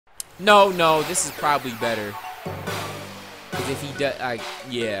No, this is probably better. Because if he does,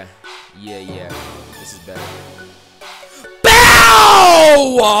 yeah. This is better.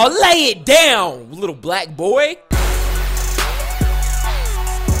 Bow! Lay it down, little black boy.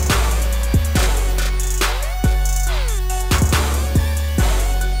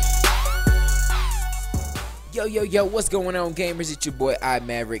 Yo, what's going on, gamers? It's your boy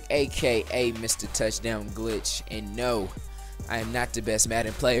mav-rik, aka Mr. Touchdown Glitch. And no, I am not the best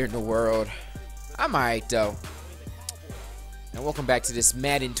Madden player in the world. I'm alright though. And welcome back to this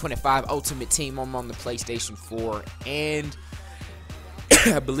Madden 25 Ultimate Team. I'm on the PlayStation 4, and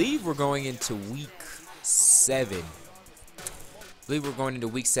I believe we're going into week 7.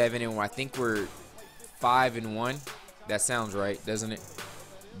 And I think we're 5-1. That sounds right, doesn't it?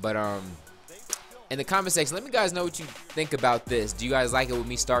 But in the comment section, let me guys know what you think about this. Do you guys like it with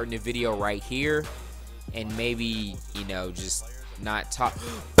me starting the video right here and maybe, you know, just not talk?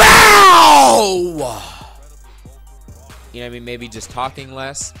 Bow! You know what I mean? Maybe just talking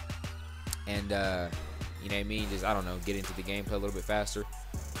less and, you know what I mean? Just, I don't know, get into the gameplay a little bit faster.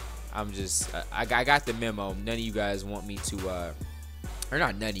 I'm just, I got the memo. None of you guys want me to, or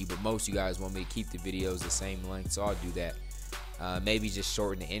not none of you, but most of you guys want me to keep the videos the same length, so I'll do that. Maybe just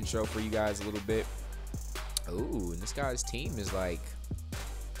shorten the intro for you guys a little bit. Ooh, and this guy's team is like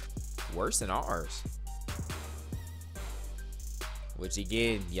worse than ours. Which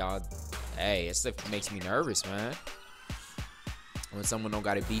again, y'all, hey, that stuff makes me nervous, man. When someone don't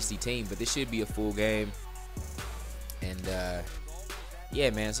got a beastie team, but this should be a full game. And yeah,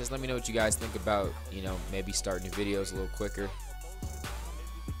 man, so just let me know what you guys think about, you know, maybe starting the videos a little quicker.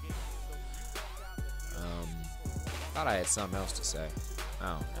 Thought I had something else to say.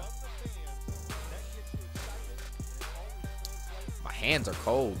 I don't know. My hands are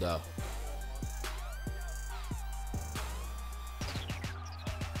cold though.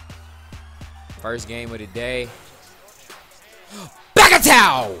 First game of the day.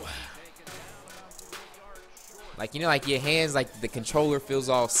 Bagatao! Like, you know, like your hands, like the controller feels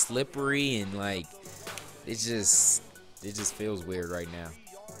all slippery and like it just feels weird right now.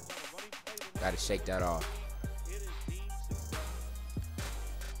 Gotta shake that off.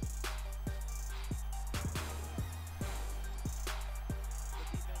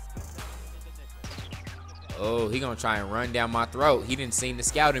 Oh, he gonna try and run down my throat. He didn't see the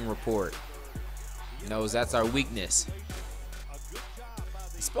scouting report. Knows that's our weakness.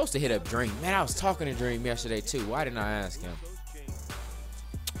 He's supposed to hit up Dream. Man, I was talking to Dream yesterday too. Why didn't I ask him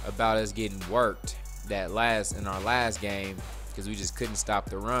about us getting worked in our last game because we just couldn't stop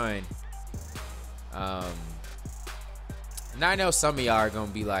the run. And I know some of y'all are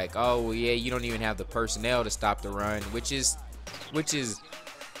gonna be like, "Oh, well, yeah, you don't even have the personnel to stop the run," which is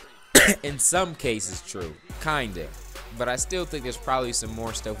in some cases true, kinda, but I still think there's probably some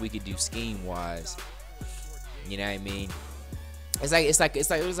more stuff we could do scheme wise. You know what I mean? It's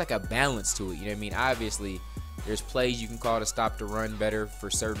like a balance to it. You know what I mean? Obviously, there's plays you can call to stop the run better for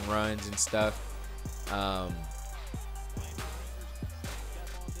certain runs and stuff.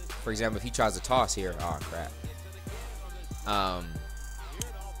 For example, if he tries to toss here, oh crap.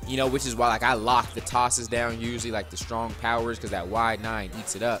 You know, which is why like I lock the tosses down usually, like the strong powers, because that wide 9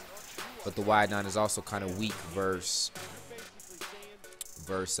 eats it up. But the wide 9 is also kind of weak versus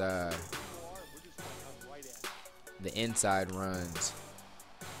the inside runs.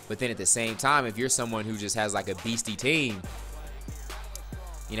 But then at the same time, if you're someone who just has like a beastie team,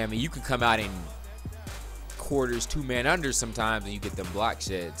 you know what I mean, you can come out in quarters 2-man under sometimes and you get them block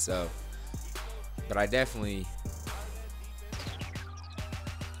sheds. So, but I definitely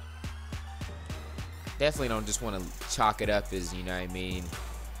don't just want to chalk it up as, you know what I mean,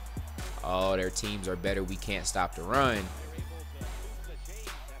 oh, their teams are better, we can't stop the run.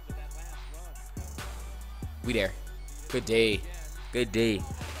 We there. Good day. Good day.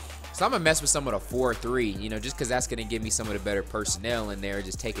 So I'm going to mess with some of the 4-3, you know, just because that's going to give me some of the better personnel in there.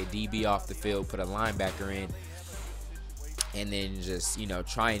 Just take a DB off the field, put a linebacker in, and then just, you know,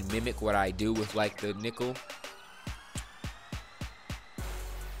 try and mimic what I do with, like, the nickel.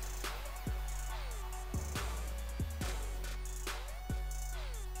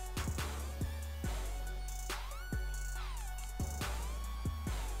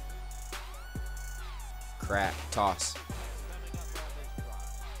 Crap. Toss.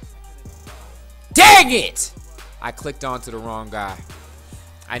 Dang it! I clicked onto the wrong guy.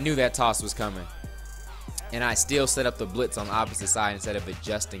 I knew that toss was coming. And I still set up the blitz on the opposite side instead of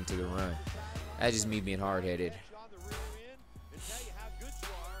adjusting to the run. That's just me being hard-headed.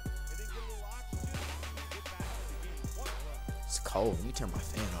 It's cold. Let me turn my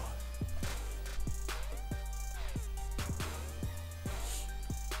fan off.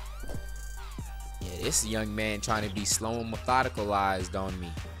 This young man trying to be slow and methodicalized on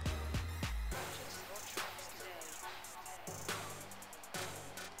me.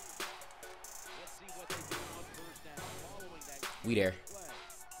 We there.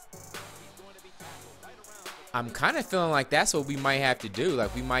 I'm kind of feeling like that's what we might have to do.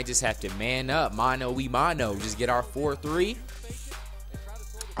 Like, we might just have to man up. Mano we mano. Just get our 4-3.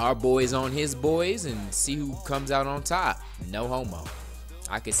 Our boys on his boys and see who comes out on top. No homo.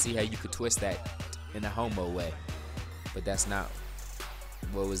 I could see how you could twist that in a homo way. But that's not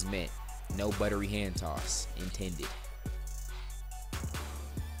what was meant. No buttery hand toss intended.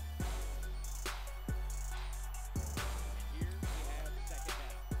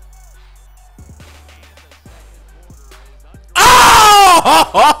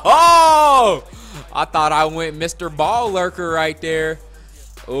 Oh! I thought I went Mr. Ball Lurker right there.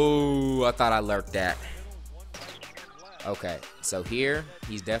 Oh, I thought I lurked that. Okay, so here,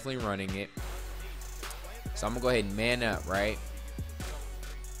 he's definitely running it. So I'm going to go ahead and man up, right?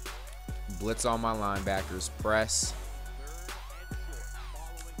 Blitz all my linebackers. Press.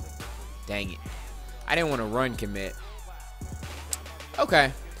 Dang it. I didn't want to run commit.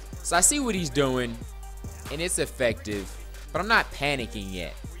 Okay, so I see what he's doing, and it's effective. But I'm not panicking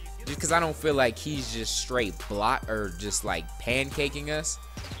yet. Just because I don't feel like he's just straight block or just like pancaking us.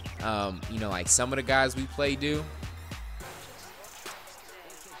 You know, like some of the guys we play do.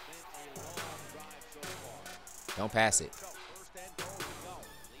 Don't pass it.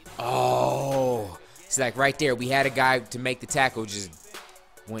 Oh. It's like right there. We had a guy to make the tackle, just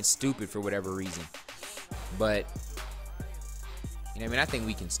went stupid for whatever reason. But, you know what I mean? I think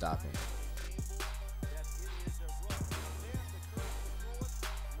we can stop him.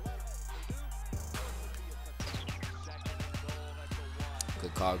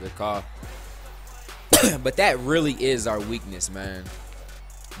 Good call, good call. But that really is our weakness, man.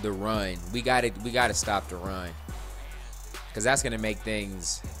 The run. We gotta stop the run. Cause that's gonna make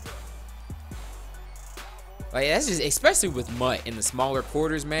things like, that's just, especially with Mutt in the smaller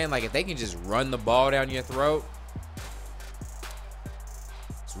quarters, man. Like, if they can just run the ball down your throat,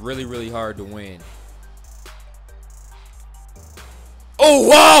 it's really, really hard to win. Oh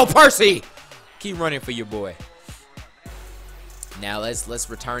wow, Percy! Keep running for your boy. Now let's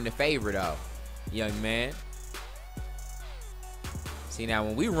return the favor though, young man. See, now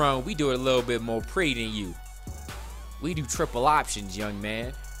when we run, we do it a little bit more pretty than you. We do triple options, young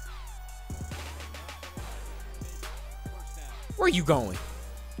man. Where you going?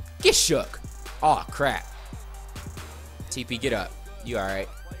 Get shook. Oh crap. TP, get up. You alright?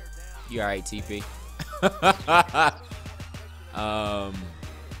 You alright, TP?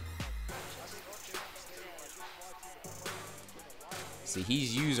 See,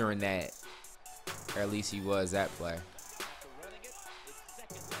 he's using that, or at least he was that play.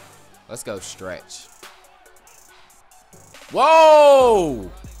 Let's go stretch.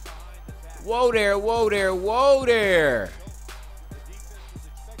 Whoa! Whoa there, whoa there, whoa there.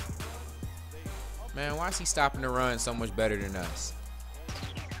 Man, why is he stopping the run so much better than us?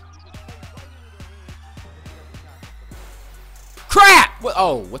 Crap! What?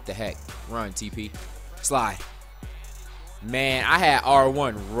 Oh, what the heck? Run, TP. Slide. Man, I had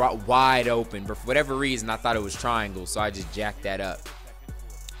R1 wide open, but for whatever reason, I thought it was triangle, so I just jacked that up.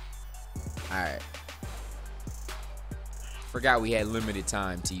 All right. Forgot we had limited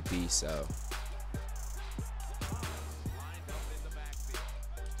time, TP, so.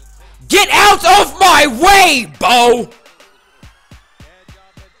 Get out of my way, Bo! Would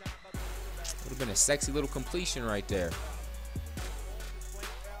have been a sexy little completion right there.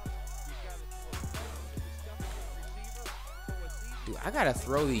 Dude, I gotta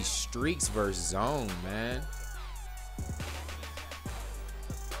throw these streaks versus zone, man.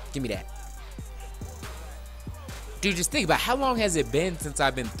 Give me that. Dude, just think about how long has it been since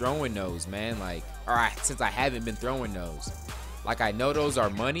I've been throwing those, man? Like, all right, since I haven't been throwing those. Like, I know those are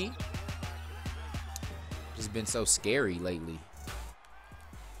money. Just been so scary lately.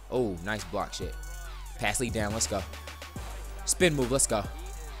 Oh, nice block shit. Pass lead down, let's go. Spin move, let's go. All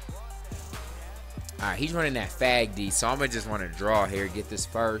right, he's running that fag D, so I'm gonna just want to draw here, get this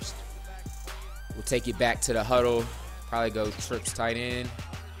first. We'll take it back to the huddle. Probably go trips tight end.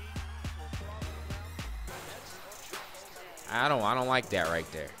 I don't like that right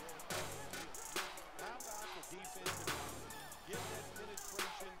there.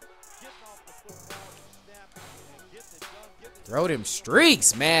 Throw them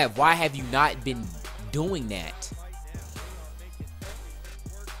streaks, Mav. Why have you not been doing that?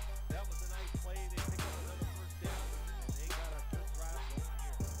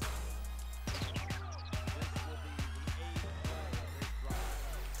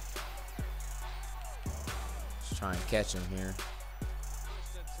 Try and catch him here.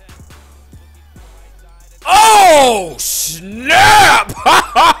 Oh, snap!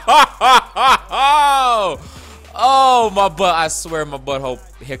 Oh, my butt. I swear my butthole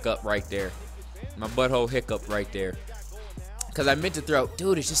hiccup right there. My butthole hiccup right there. Because I meant to throw.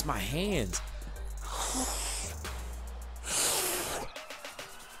 Dude, it's just my hands.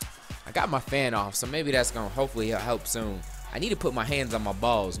 I got my fan off, so maybe that's going to hopefully help soon. I need to put my hands on my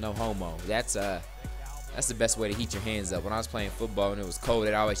balls. No homo. That's the best way to heat your hands up. When I was playing football and it was cold,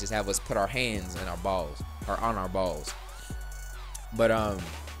 they'd always just have us put our hands in our balls. Or on our balls. But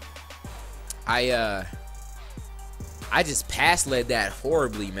I just pass led that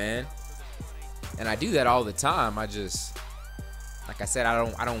horribly, man. And I do that all the time. I just, like I said,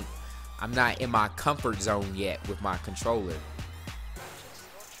 I'm not in my comfort zone yet with my controller.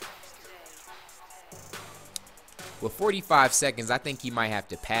 With 45 seconds, I think he might have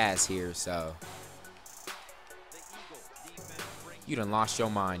to pass here, so. You done lost your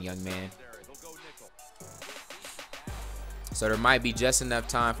mind, young man. So there might be just enough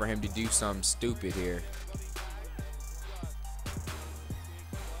time for him to do something stupid here.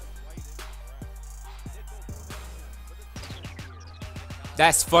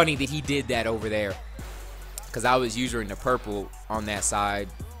 That's funny that he did that over there. Because I was using the purple on that side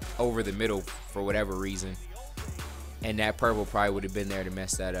over the middle for whatever reason. And that purple probably would have been there to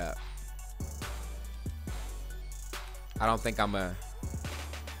mess that up. I don't think I'm a...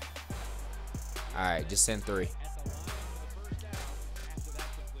 Alright, just send 3.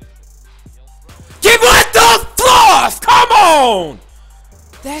 What the fluff? Come on!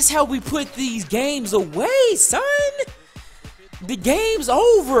 That's how we put these games away, son. The game's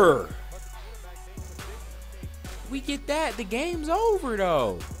over. We get that. The game's over,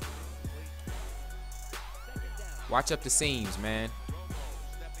 though. Watch up the seams, man.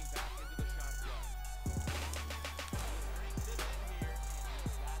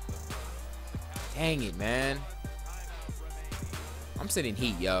 Dang it, man. I'm sitting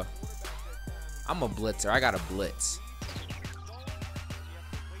heat, yo. I'm a blitzer. I got a blitz.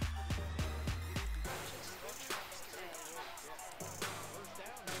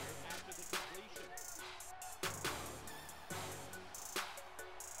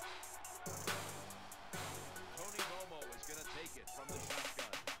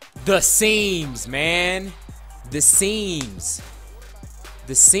 The seams, man. The seams.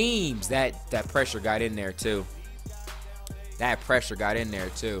 The seams. That pressure got in there, too. That pressure got in there,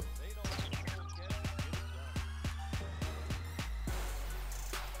 too.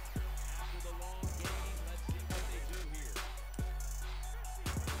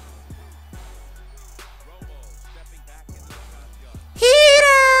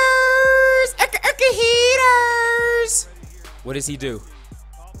 Heaters! What does he do?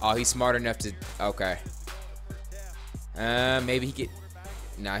 Oh, he's smart enough to... Okay. Maybe he could...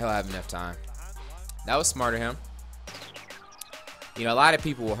 Nah, he'll have enough time. That was smart of him. You know, a lot of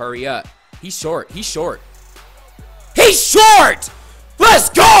people will hurry up. He's short. He's short. He's short! Let's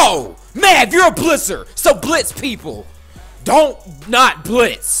go! Man, you're a blitzer. So blitz people. Don't not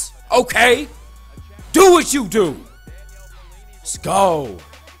blitz. Okay? Do what you do. Let's go.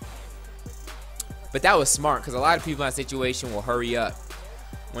 But that was smart because a lot of people in that situation will hurry up.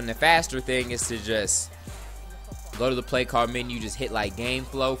 When the faster thing is to just go to the play call menu, just hit like game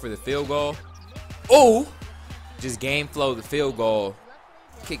flow for the field goal. Oh, just game flow the field goal,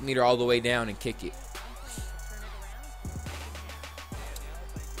 kick meter all the way down and kick it.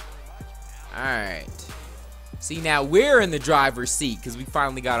 All right. See, now we're in the driver's seat because we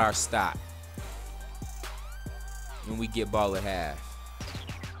finally got our stop. And we get ball at half.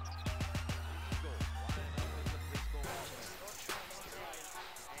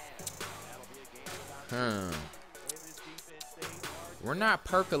 We're not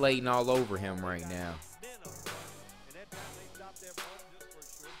percolating all over him right now.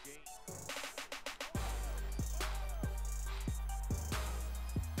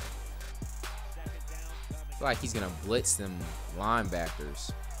 I feel like he's gonna blitz them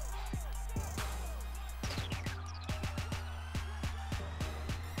linebackers.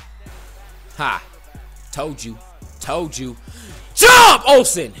 Ha! Told you. Told you. Jump,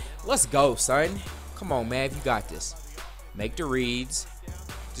 Olsen! Let's go, son. Come on, man. You got this. Make the reads.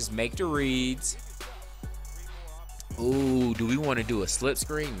 Just make the reads. Ooh, do we want to do a slip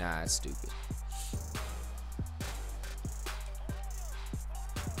screen? Nah, it's stupid.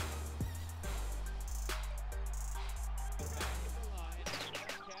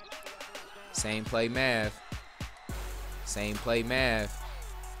 Same play, Mav. Same play, Mav.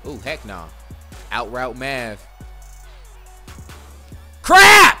 Ooh, heck no. Out route Mav.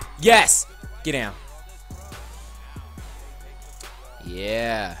 Crap! Yes! Get down.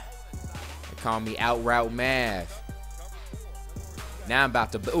 Yeah. They call me out route Mav. Now I'm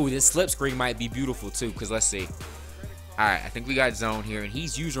about to. Ooh, this slip screen might be beautiful too. Cause let's see. All right, I think we got zone here, and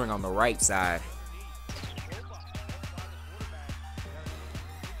he's using on the right side.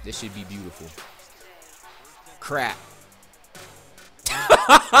 This should be beautiful. Crap.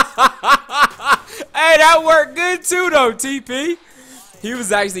 Hey, that worked good too, though, TP. He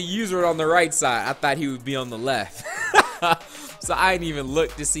was actually using it on the right side. I thought he would be on the left. So I didn't even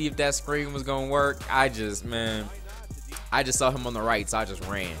look to see if that screen was gonna work. I just saw him on the right, so I just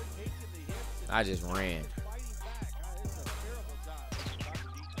ran.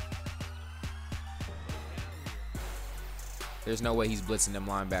 There's no way he's blitzing them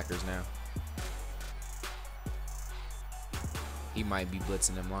linebackers now. He might be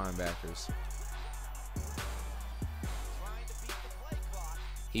blitzing them linebackers.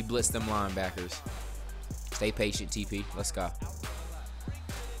 He blitzed them linebackers. Stay patient, TP. Let's go.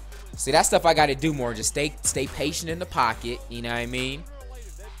 See, that stuff I got to do more. Just stay patient in the pocket. You know what I mean?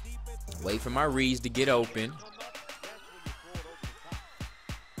 Wait for my reads to get open.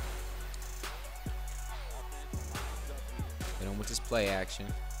 Hit him with this play action.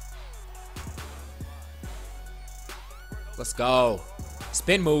 Let's go.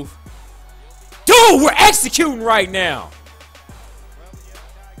 Spin move. Dude, we're executing right now.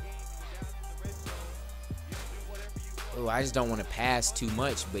 Oh, I just don't want to pass too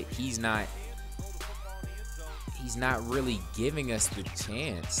much, but he's not really giving us the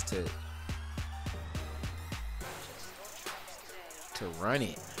chance to run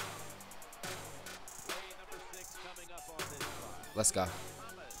it. Let's go.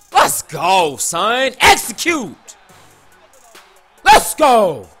 Let's go, son. Execute. Let's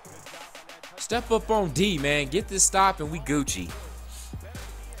go. Step up on D, man. Get this stop and we Gucci.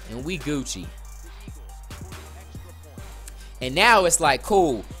 And now it's like,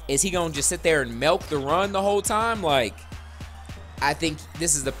 cool. Is he going to just sit there and milk the run the whole time? Like, I think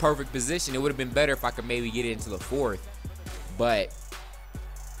this is the perfect position. It would have been better if I could maybe get into the fourth. But,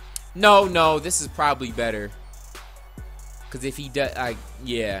 no, this is probably better. Because if he does,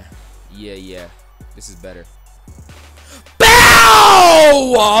 yeah. This is better.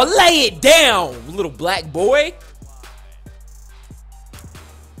 Bow! Lay it down, little black boy.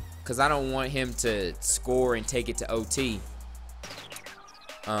 Because I don't want him to score and take it to OT.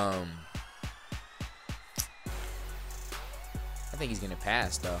 I think he's going to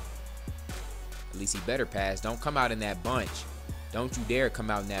pass, though. At least he better pass. Don't come out in that bunch. Don't you dare come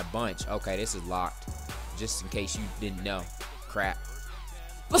out in that bunch. Okay, this is locked. Just in case you didn't know. Crap.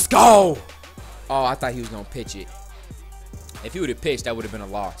 Let's go! Oh, I thought he was going to pitch it. If he would have pitched, that would have been a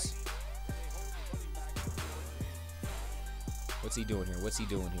loss. What's he doing here?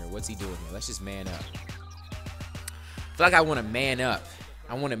 Let's just man up. I feel like I want to man up.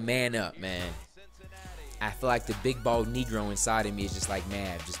 Man. I feel like the big bald Negro inside of me is just like,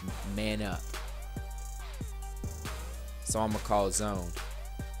 man, just man up. So I'm going to call zone.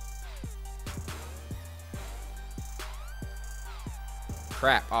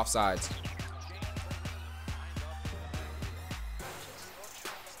 Crap, offsides.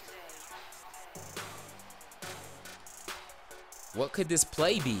 What could this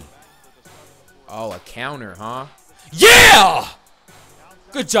play be? Oh, a counter, huh? Yeah!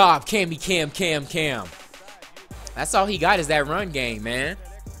 Good job, Cam. That's all he got is that run game, man.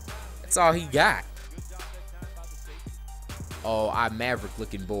 That's all he got. Oh, Maverick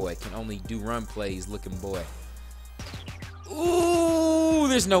looking boy. Can only do run plays looking boy. Ooh,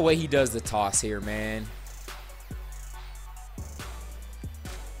 there's no way he does the toss here, man.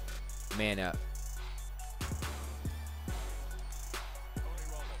 Man up.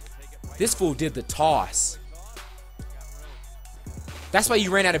 This fool did the toss. That's why you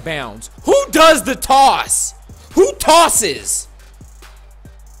ran out of bounds. Who does the toss? Who tosses?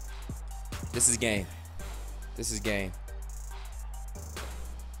 This is game. This is game.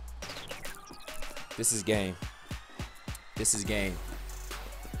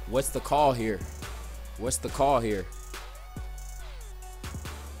 What's the call here?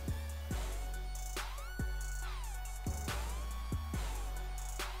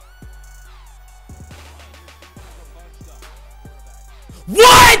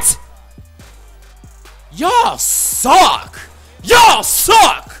 What? Y'all suck.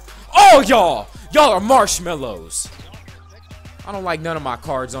 Oh, y'all are marshmallows. I don't like none of my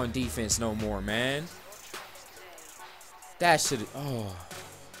cards on defense no more, man. That should. Oh.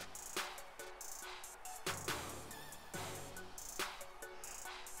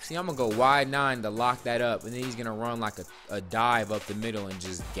 See, I'm gonna go wide 9 to lock that up, and then he's gonna run like a dive up the middle and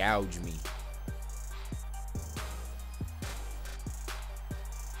just gouge me.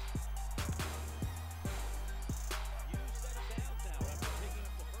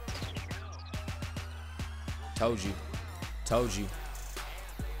 Told you. Told you.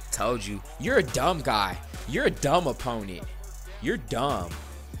 Told you. You're a dumb guy. You're a dumb opponent. You're dumb.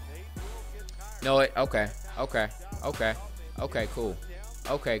 Know it? Okay. Okay. Okay. Okay, cool.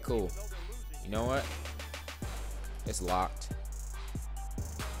 Okay, cool. You know what? It's locked.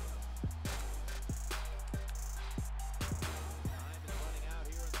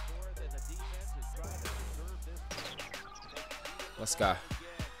 Let's go.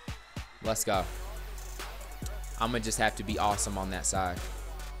 Let's go. I'm gonna just have to be awesome on that side.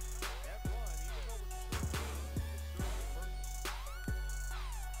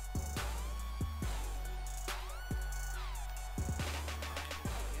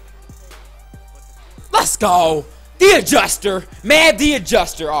 Let's go. The adjuster. Mad the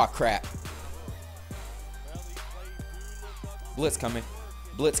adjuster. Oh, crap. Blitz coming.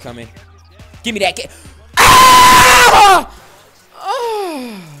 Blitz coming. Give me that game. Ah!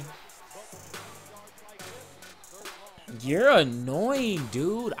 Oh. You're annoying,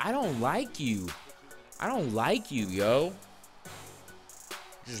 dude. I don't like you. I don't like you, yo.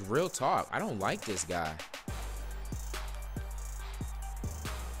 Just real talk. I don't like this guy.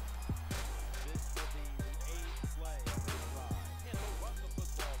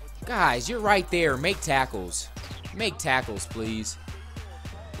 Guys, you're right there. Make tackles. Make tackles, please.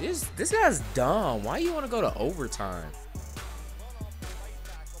 This guy's dumb. Why you want to go to overtime?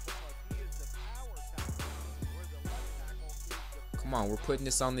 Come on, we're putting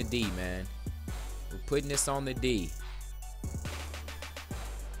this on the D, man. We're putting this on the D.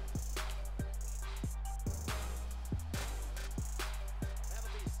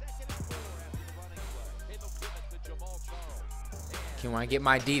 Can I get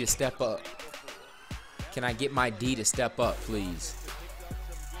my D to step up? Can I get my D to step up, please?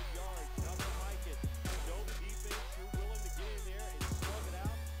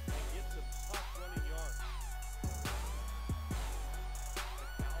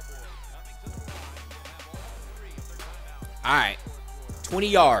 All right, 20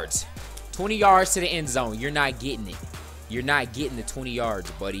 yards. 20 yards to the end zone. You're not getting it. You're not getting the 20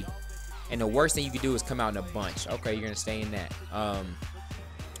 yards, buddy. And the worst thing you can do is come out in a bunch. Okay, you're gonna stay in that.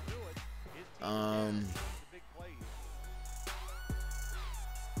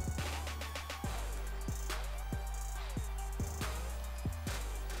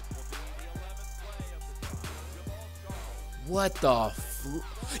 What the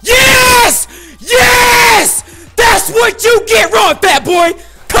Yes! Yes! That's what you get wrong, fat boy!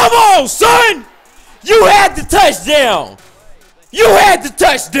 Come on, son! You had the touchdown! You had the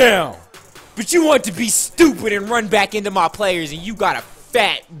touchdown! But you want to be stupid and run back into my players, and you got a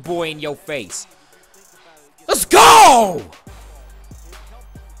fat boy in your face. Let's go!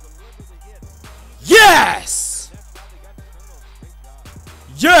 Yes!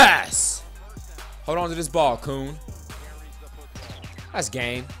 Yes! Hold on to this ball, coon. That's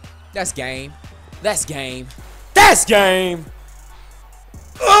game. That's game. That's game. That's game!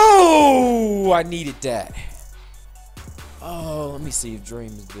 Oh, I needed that. Oh, let me see if Dream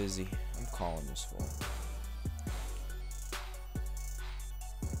is busy. I'm calling this for him.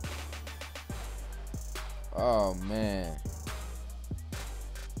 Oh, man.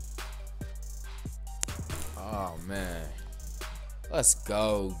 Oh, man. Let's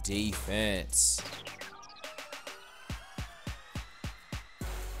go, defense.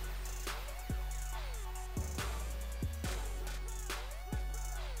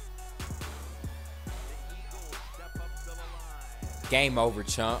 Game over,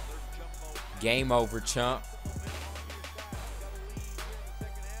 chump. Game over, chump.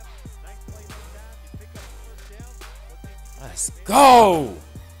 Let's go! All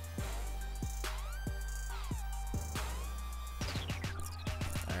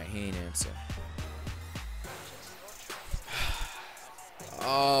right, he ain't answer.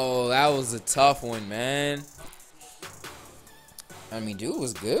 Oh, that was a tough one, man. I mean, dude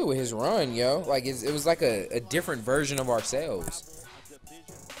was good with his run, yo. Like, it was like a different version of ourselves.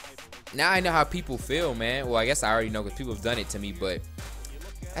 Now I know how people feel, man. Well, I guess I already know because people have done it to me, but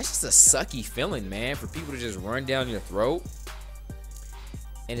that's just a sucky feeling, man, for people to just run down your throat.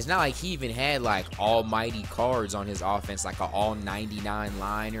 And it's not like he even had, like, almighty cards on his offense, like an all-99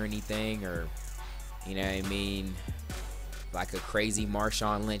 line or anything, or, you know what I mean, like a crazy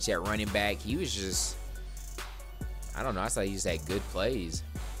Marshawn Lynch at running back. He was just, I don't know, I thought he just had good plays.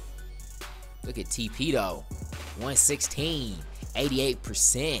 Look at TP, though. 116,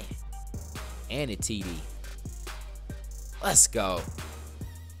 88%. And a TD. Let's go.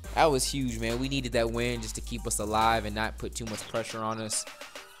 That was huge, man. We needed that win just to keep us alive and not put too much pressure on us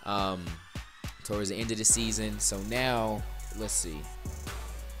towards the end of the season. So now, let's see.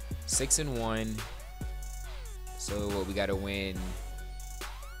 6-1. So what, we gotta win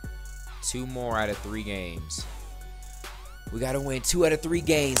 2 more out of 3 games. We gotta win 2 out of 3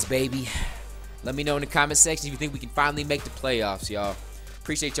 games, baby. Let me know in the comment section if you think we can finally make the playoffs, y'all.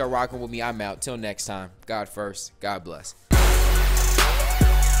 Appreciate y'all rocking with me. I'm out. Till next time. God first. God bless.